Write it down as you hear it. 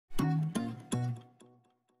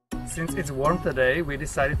since it's warm today, we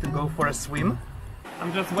decided to go for a swim.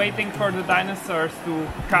 I'm just waiting for the dinosaurs to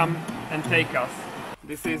come and take us.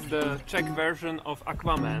 This is the Czech version of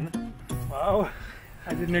Aquaman. Wow,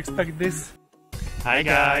 I didn't expect this. Hi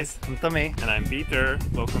guys, I'm Tommy. and I'm Peter.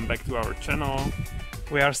 Welcome back to our channel.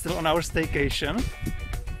 We are still on our staycation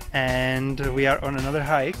and we are on another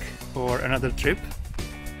hike or another trip.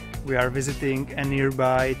 We are visiting a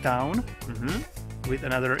nearby town with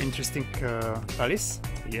another interesting palace.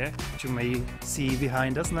 Yeah, which you may see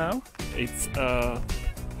behind us now. it's a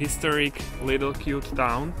historic little cute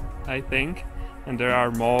town, I think, and there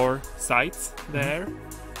are more sites there,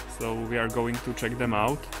 so we are going to check them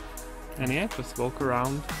out. And yeah, just walk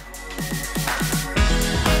around.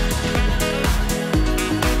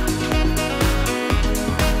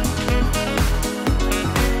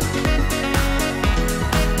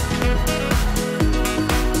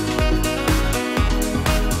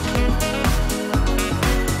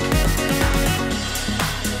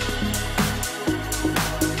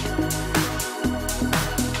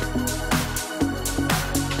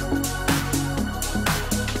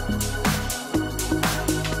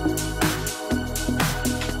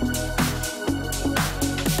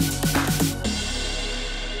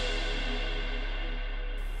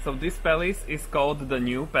 So this palace is called the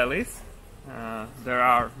New Palace. There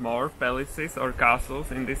are more palaces or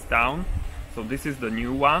castles in this town. So this is the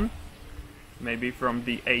new one, maybe from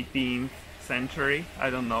the 18th century, I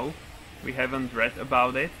don't know. We haven't read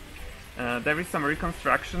about it. There is some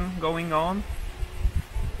reconstruction going on,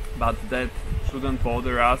 but that shouldn't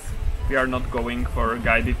bother us. We are not going for a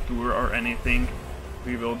guided tour or anything.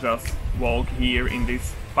 We will just walk here in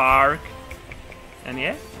this park, and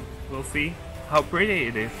yeah, we'll see how pretty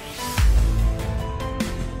it is.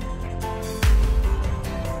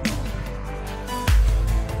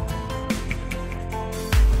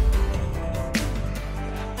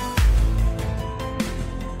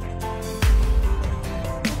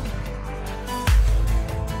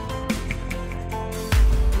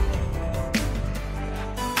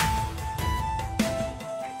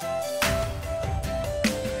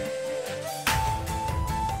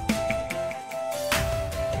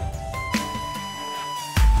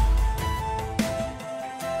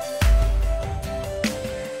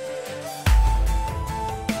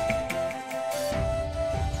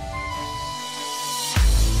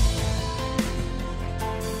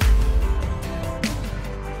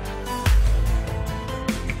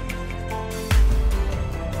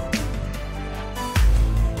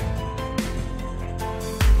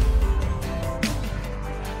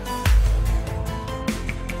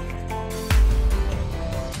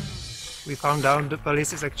 We found out the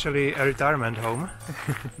palace is actually a retirement home,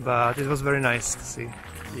 but it was very nice to see.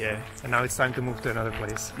 Yeah. And now it's time to move to another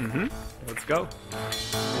place. Let's go.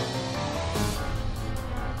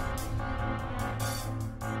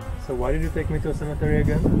 So why did you take me to a cemetery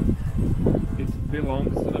again? It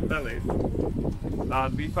belongs to the palace,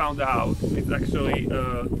 but we found out it's actually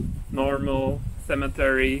a normal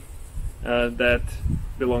cemetery that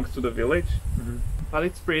belongs to the village. But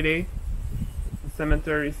it's pretty. The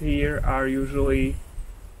cemeteries here are usually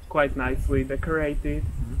quite nicely decorated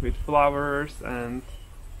with flowers, and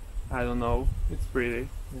I don't know, it's pretty.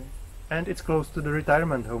 And it's close to the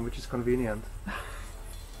retirement home, which is convenient.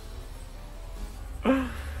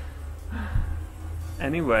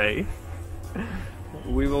 Anyway,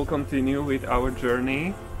 we will continue with our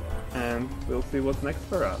journey and we'll see what's next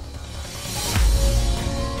for us.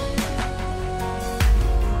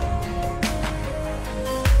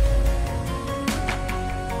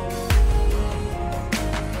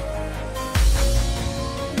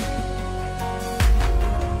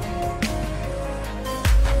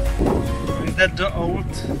 Is that the old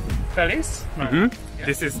palace? Yeah.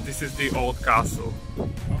 This is the old castle.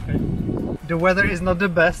 Okay. The weather is not the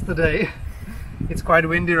best today. It's quite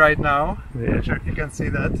windy right now. Yeah. I'm sure you can see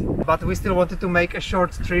that. But we still wanted to make a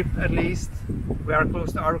short trip at least. We are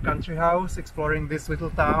close to our country house, exploring this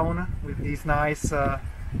little town with these nice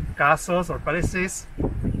castles or palaces.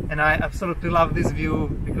 And I absolutely love this view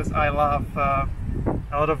because I love a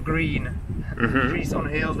lot of green. Trees on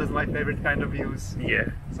hills, that's my favorite kind of views.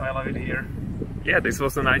 Yeah. So I love it here. Yeah, this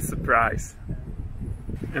was a nice surprise.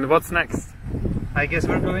 And what's next? I guess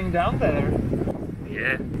we're going down there.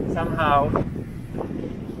 Yeah. Somehow.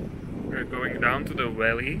 We're going down to the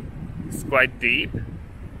valley. It's quite deep.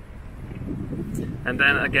 And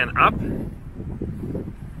then again up and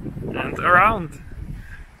around.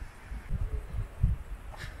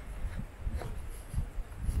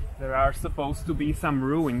 There are supposed to be some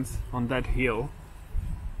ruins on that hill.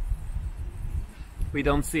 We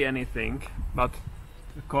don't see anything, but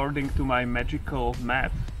according to my magical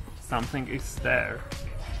map, something is there.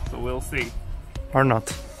 So we'll see. Or not.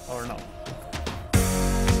 Or not.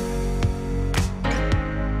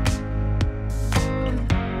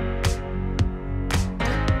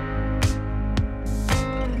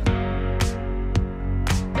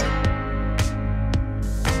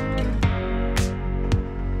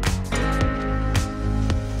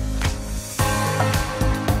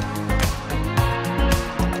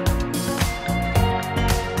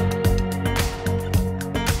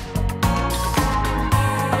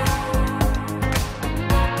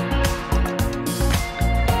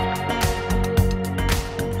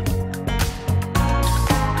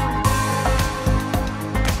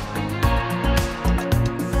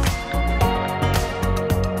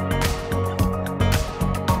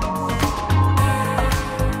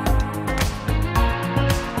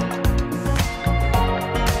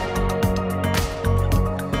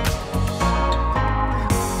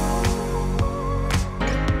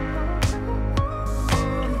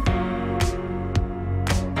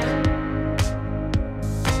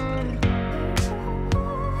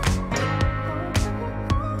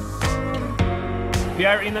 We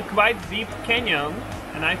are in a quite deep canyon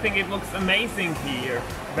and I think it looks amazing here.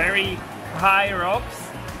 Very high rocks,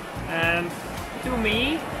 and to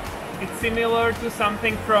me it's similar to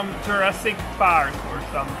something from Jurassic Park or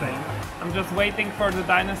something. I'm just waiting for the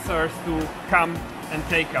dinosaurs to come and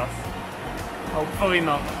take us. Hopefully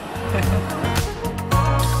not.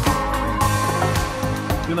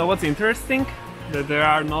 You know what's interesting? That there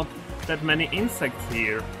are not that many insects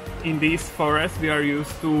here. In these forests we are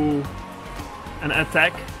used to an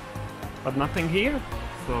attack, but nothing here,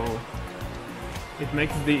 so it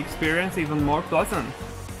makes the experience even more pleasant.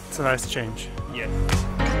 It's a nice change. Yes.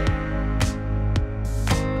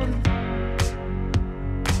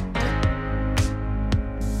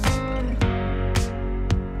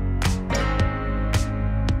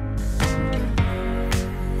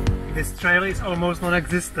 This trail is almost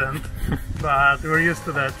non-existent, but we're used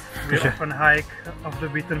to that. We often hike off the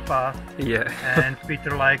beaten path. Yeah. And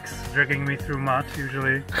Peter likes dragging me through mud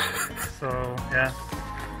usually. So yeah,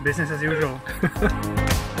 business as usual.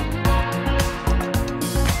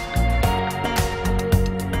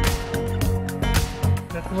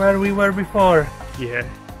 That's where we were before. Yeah.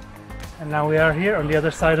 And now we are here on the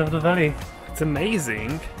other side of the valley. It's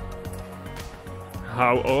amazing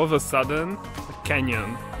how all of a sudden the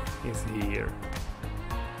canyon is here.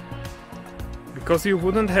 Because you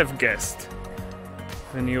wouldn't have guessed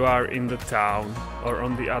when you are in the town or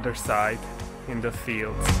on the other side in the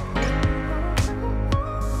fields.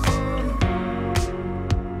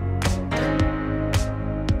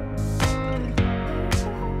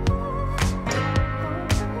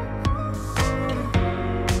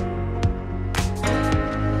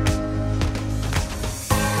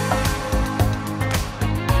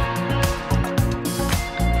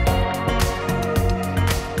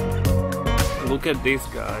 Look at these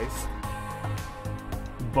guys.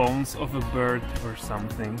 Bones of a bird or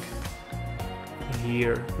something.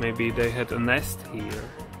 Here, maybe they had a nest here.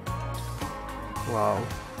 Wow.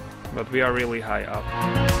 But we are really high up.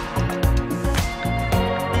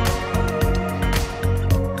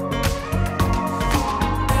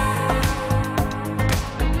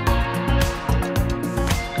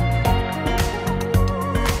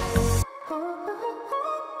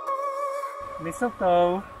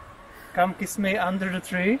 Mistletoe, come kiss me under the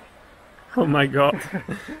tree. Oh my god,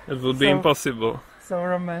 it would be impossible. So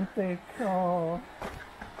romantic. Oh.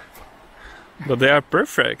 But they are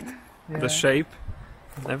perfect. Yeah. The shape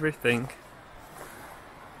and everything.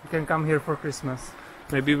 You can come here for Christmas.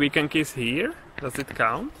 Maybe we can kiss here? Does it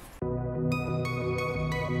count?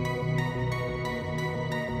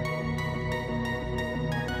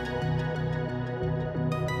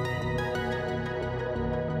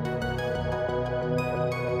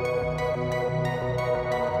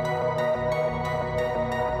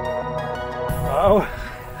 Wow,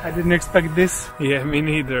 I didn't expect this. Yeah, me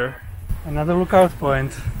neither. Another lookout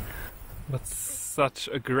point. But such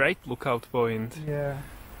a great lookout point. Yeah.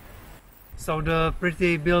 So the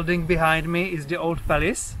pretty building behind me is the old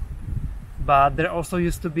palace, but there also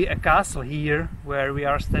used to be a castle here where we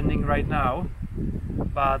are standing right now,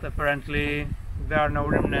 but apparently there are no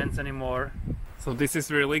remnants anymore. So this is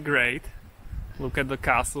really great. Look at the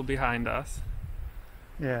castle behind us.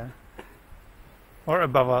 Yeah. Or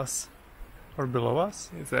above us. Or below us.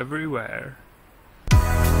 It's everywhere.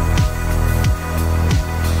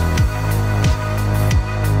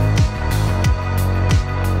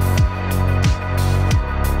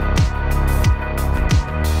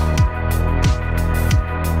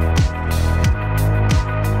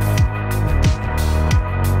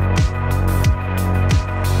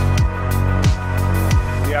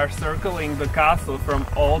 circling the castle from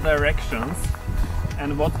all directions,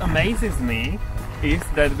 and what amazes me is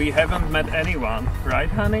that we haven't met anyone, right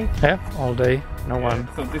honey? Yeah, all day, no one.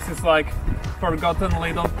 So this is like forgotten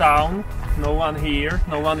little town, no one here,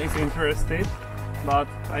 no one is interested, but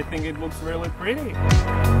I think it looks really pretty.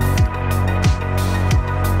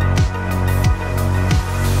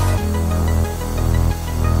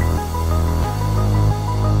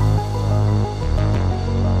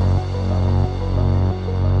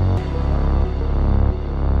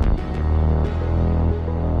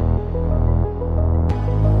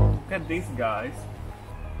 These guys,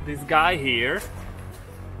 this guy here,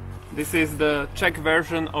 this is the Czech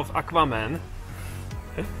version of Aquaman.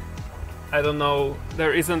 I don't know,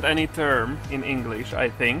 there isn't any term in English, I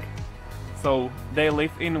think. So they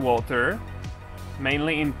live in water,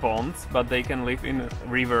 mainly in ponds, but they can live in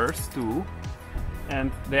rivers too.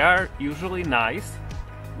 And they are usually nice,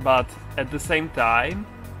 but at the same time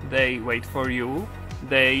they wait for you,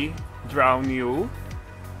 they drown you,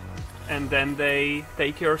 and then they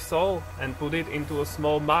take your soul and put it into a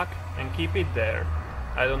small mug and keep it there.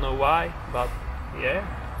 I don't know why, but yeah.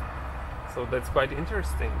 So that's quite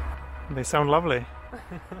interesting. They sound lovely.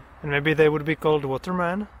 And maybe they would be called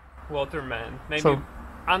Waterman? Waterman. Maybe so,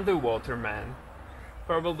 Underwater Man.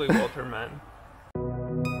 Probably Waterman.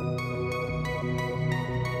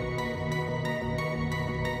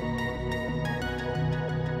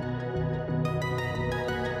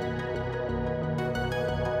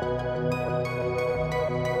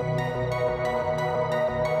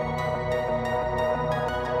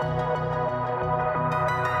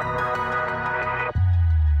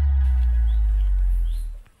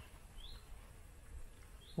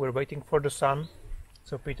 We're waiting for the sun,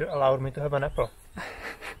 so Peter allowed me to have an apple.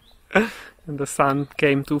 And the sun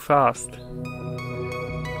came too fast.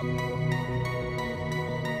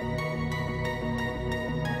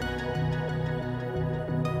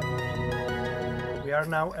 We are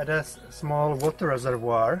now at a small water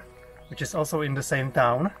reservoir, which is also in the same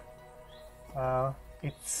town.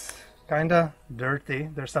 It's kinda dirty,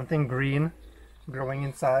 there's something green growing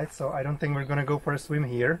inside, so I don't think we're gonna go for a swim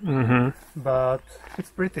here. But it's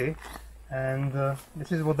pretty, and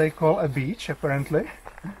this is what they call a beach apparently.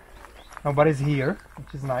 Nobody's here,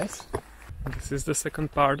 which is nice. This is the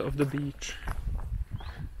second part of the beach.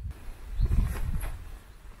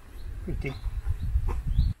 Pretty.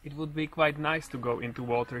 It would be quite nice to go into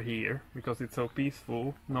water here because it's so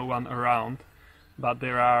peaceful, no one around, but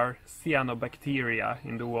there are cyanobacteria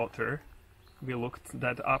in the water. We looked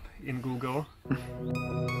that up in Google.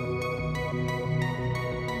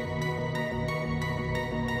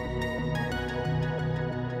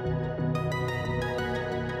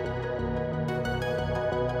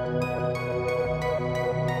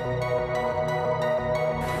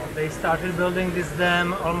 They started building this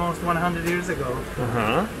dam almost 100 years ago.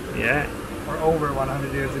 Yeah. Or over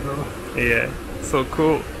 100 years ago. Yeah, so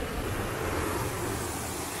cool.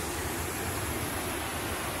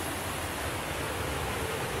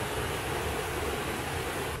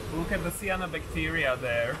 Look at the cyanobacteria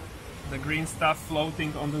there, the green stuff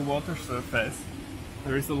floating on the water surface.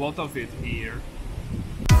 There is a lot of it here.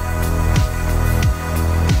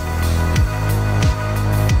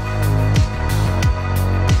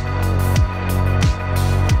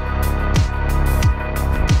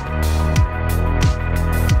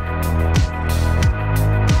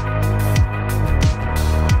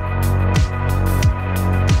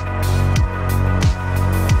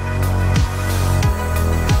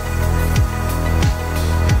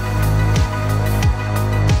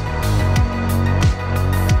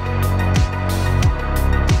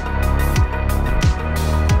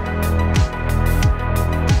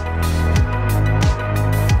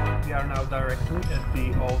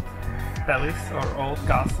 Palace or old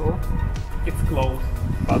castle. It's closed,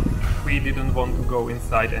 but we didn't want to go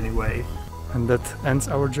inside anyway. And that ends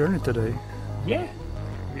our journey today. Yeah,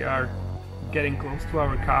 we are getting close to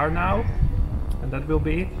our car now, and that will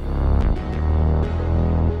be it.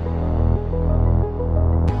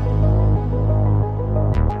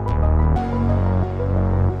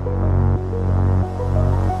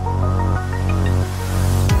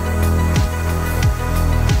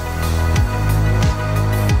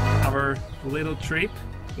 Little trip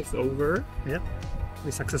is over. Yep,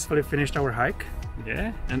 we successfully finished our hike.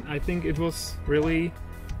 Yeah, and I think it was really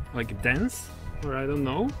like dense, or I don't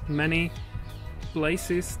know, many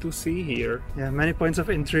places to see here. Yeah, many points of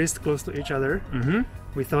interest close to each other.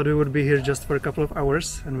 We thought we would be here just for a couple of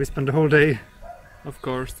hours, and we spent the whole day. Of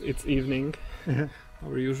course, it's evening.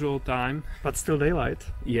 our usual time. But still daylight.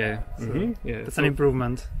 Yeah, So yeah. that's So an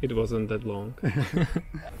improvement. it wasn't that long.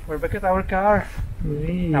 We're back at our car.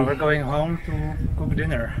 Now we're going home to cook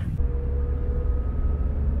dinner.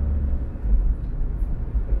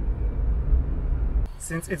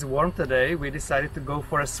 Since it's warm today, we decided to go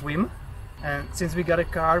for a swim. And since we got a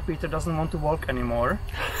car, Peter doesn't want to walk anymore.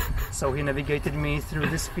 So he navigated me through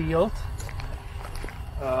this field.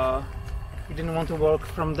 He didn't want to walk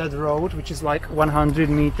from that road, which is like 100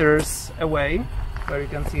 meters away, where you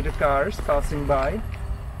can see the cars passing by.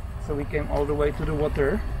 So we came all the way to the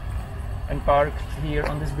water and parked here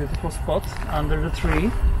on this beautiful spot under the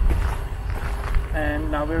tree.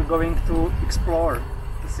 And now we're going to explore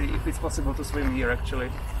to see if it's possible to swim here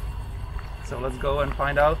actually. So let's go and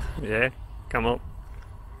find out. Yeah, come on.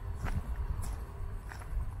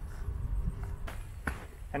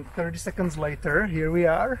 And 30 seconds later, here we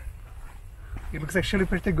are. It looks actually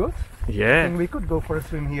pretty good. I Yeah. think we could go for a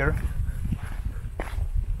swim here.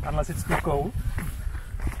 Unless it's too cold.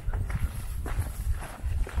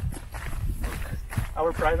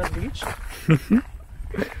 Our private beach.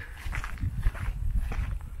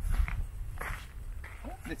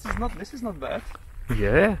 This is not bad.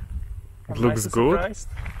 Yeah. It I'm looks nicely good. surprised.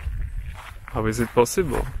 How is it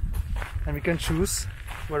possible? And we can choose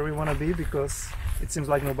where we want to be because it seems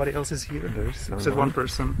like nobody else is here. There's Except one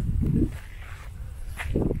person.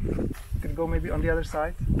 We could go maybe on the other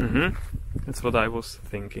side. That's what I was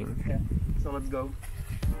thinking. Yeah. So let's go.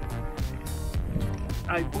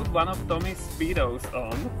 I put one of Tommy's speedos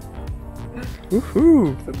on.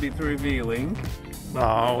 Woohoo! It's a bit revealing.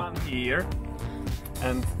 Wow. One here.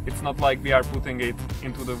 And it's not like we are putting it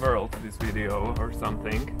into the world, this video or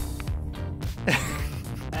something.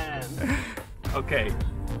 And okay,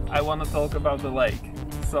 I want to talk about the lake.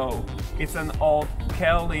 So it's an old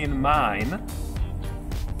kaolin mine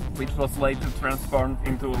which was later transformed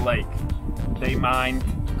into a lake. They mined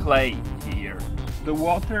clay here. The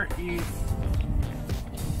water is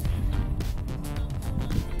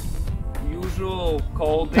usual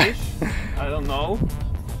coldish, I don't know.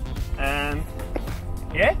 And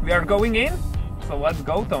yeah, we are going in. So let's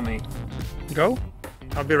go, Tommy. Go.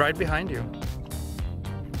 I'll be right behind you.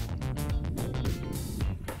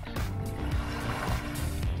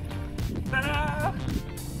 Ta-da!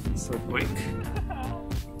 So quick.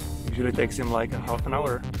 Usually takes him like a half an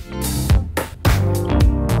hour.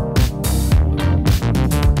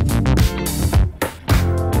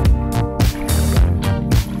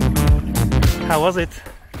 How was it?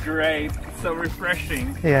 Great, so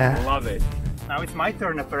refreshing. Yeah. I love it. Now it's my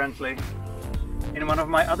turn apparently. In one of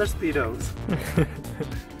my other speedos.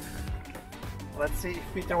 Let's see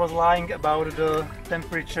if Peter was lying about the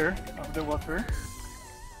temperature of the water.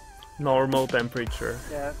 Normal temperature.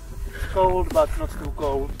 Yeah. Cold but not too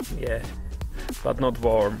cold. Yeah, but not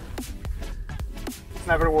warm. It's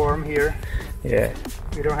never warm here. Yeah.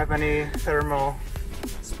 We don't have any thermal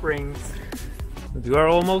springs. But you are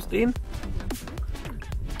almost in?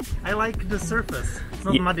 I like the surface. It's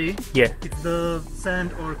not muddy. Yeah. It's the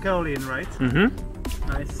sand or kaolin, right?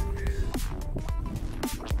 Nice.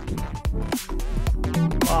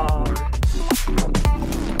 Wow.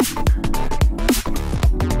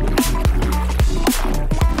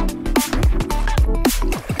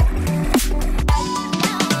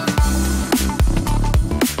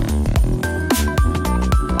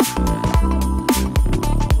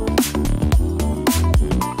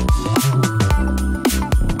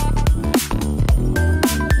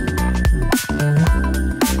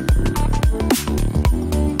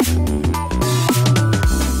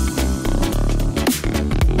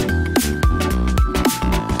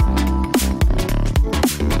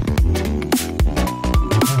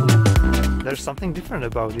 There's something different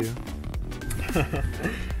about you.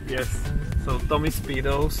 Yes. So Tommy's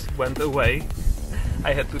speedos went away.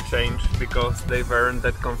 I had to change because they weren't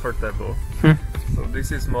that comfortable. So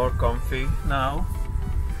this is more comfy now.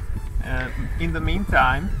 And in the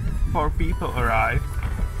meantime, 4 people arrived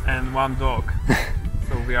and 1 dog.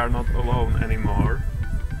 So we are not alone anymore.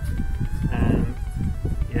 And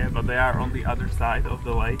yeah, but they are on the other side of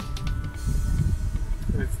the lake.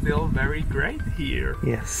 It's still very great here.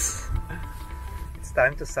 Yes. It's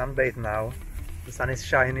time to sunbathe now. The sun is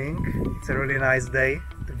shining. It's a really nice day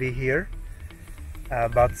to be here.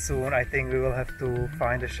 But soon I think we will have to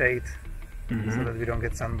find a shade so that we don't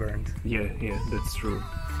get sunburned. Yeah, that's true.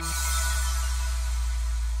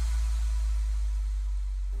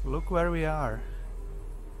 Look where we are.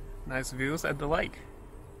 Nice views at the lake.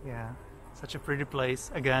 Yeah, such a pretty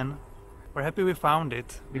place again. We're happy we found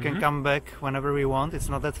it. We can come back whenever we want. It's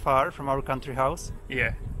not that far from our country house.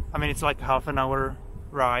 Yeah. I mean, it's like half an hour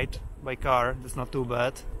ride by car. That's not too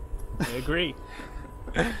bad. I agree.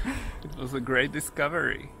 It was a great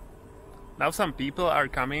discovery. Now some people are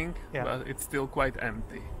coming, Yeah. but it's still quite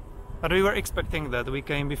empty. But we were expecting that. We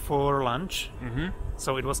came before lunch,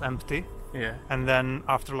 so it was empty. Yeah. And then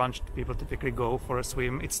after lunch, people typically go for a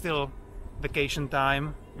swim. It's still vacation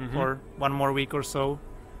time for 1 more week or so.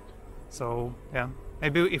 So yeah,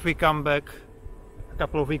 maybe if we come back a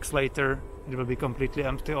couple of weeks later, it will be completely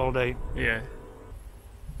empty all day. Yeah.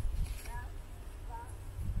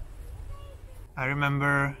 I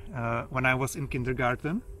remember when I was in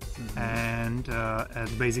kindergarten and at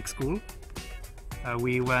basic school,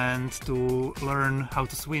 we went to learn how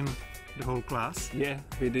to swim, the whole class. Yeah,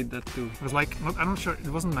 we did that too. It was like, I'm not sure, it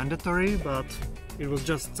wasn't mandatory, but it was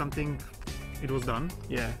just something, it was done.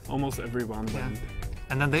 Yeah, almost everyone went.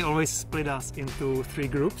 And then they always split us into 3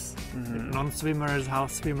 groups, non-swimmers,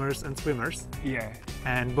 half swimmers and swimmers. Yeah.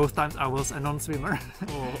 And both times I was a non-swimmer.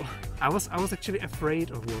 Oh. I was actually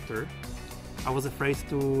afraid of water. I was afraid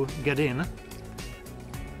to get in.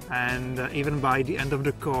 And even by the end of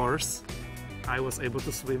the course, I was able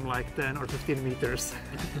to swim like 10 or 15 meters.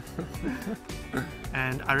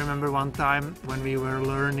 And I remember one time when we were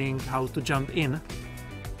learning how to jump in,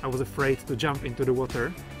 I was afraid to jump into the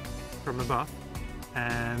water from above,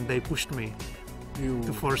 and they pushed me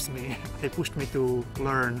to force me. They pushed me to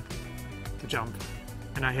learn to jump.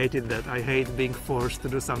 And I hated that. I hate being forced to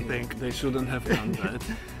do something. They shouldn't have done that.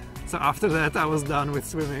 So after that I was done with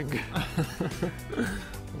swimming.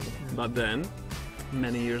 But then,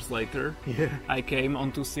 many years later, I came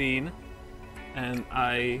onto scene and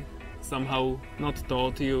I somehow not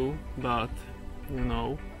taught you, but you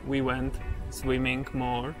know, we went swimming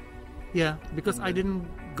more. Yeah, because I didn't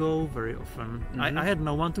go very often. I had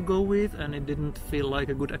no one to go with, and it didn't feel like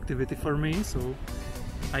a good activity for me, so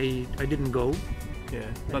I didn't go. Yeah,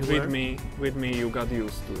 but with me you got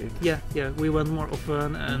used to it. Yeah, we went more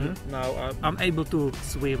often, and now I'm able to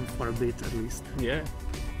swim for a bit at least. Yeah,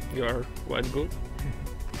 you are quite good.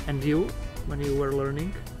 And you, when you were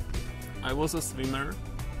learning? I was a swimmer,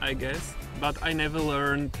 I guess, but I never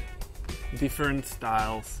learned different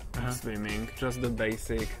styles of swimming, just the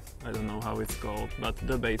basic. I don't know how it's called, but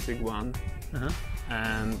the basic one.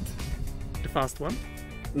 And the fast one?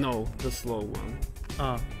 No, the slow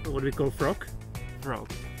one. What we call frog?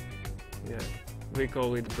 Frog. Yeah, we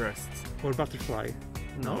call it breasts. Or butterfly?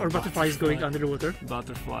 No, or butterfly is going under the water?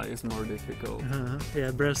 Butterfly is more difficult.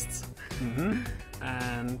 Yeah, breasts.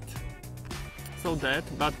 And so that,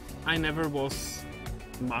 but I never was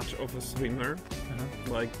much of a swimmer.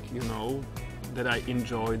 Like, you know, that I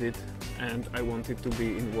enjoyed it and I wanted to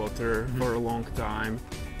be in water for a long time.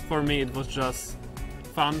 For me it was just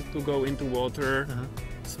fun to go into water,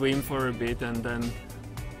 swim for a bit and then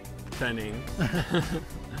tanning.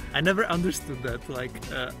 I never understood that, like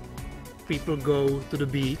people go to the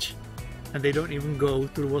beach and they don't even go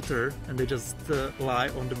to the water and they just lie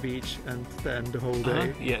on the beach and tan the whole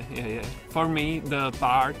day. Yeah. For me the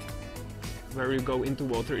part where you go into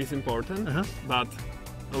water is important, but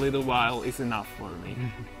a little while is enough for me.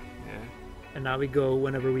 And now we go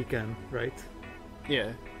whenever we can, right?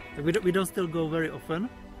 Yeah. We don't still go very often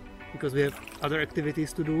because we have other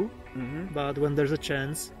activities to do, but when there's a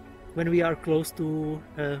chance, when we are close to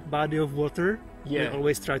a body of water, we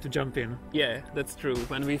always try to jump in. Yeah, that's true.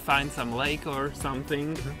 When we find some lake or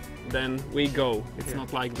something, then we go. It's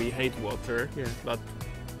not like we hate water, but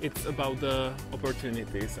it's about the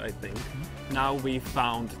opportunities, I think. Now we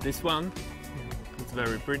found this one. It's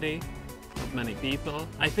very pretty. Not many people.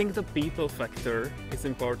 I think the people factor is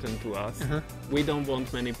important to us. We don't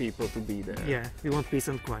want many people to be there. Yeah, we want peace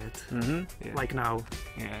and quiet. Like now.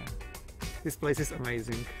 Yeah. This place is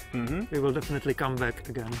amazing. We will definitely come back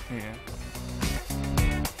again. Yeah.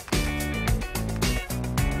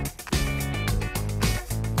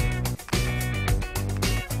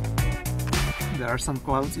 There are some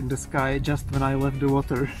clouds in the sky just when I left the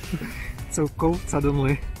water. It's so cold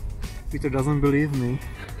suddenly. Peter doesn't believe me.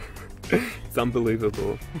 It's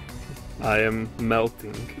unbelievable. I am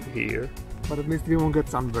melting here. But at least we won't get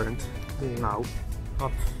sunburned now.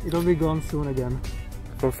 But it'll be gone soon again.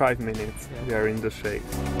 For 5 minutes we are in the shade.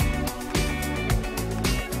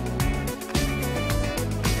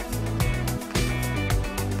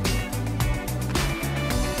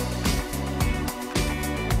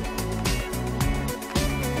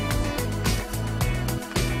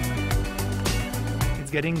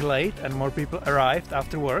 It's getting late and more people arrived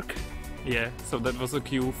after work. Yeah, so that was a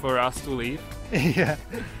cue for us to leave. Yeah.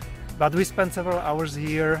 But we spent several hours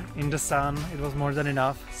here in the sun. It was more than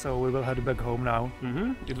enough, so we will head back home now.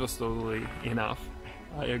 It was totally enough.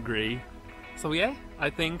 I agree. So yeah, I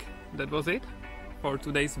think that was it for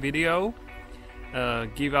today's video.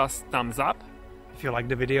 Give us thumbs up, If you like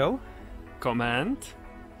the video, comment,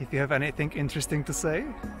 if you have anything interesting to say,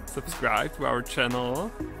 subscribe to our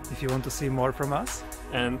channel, if you want to see more from us.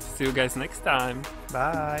 and see you guys next time.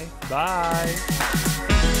 Bye!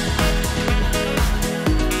 Bye!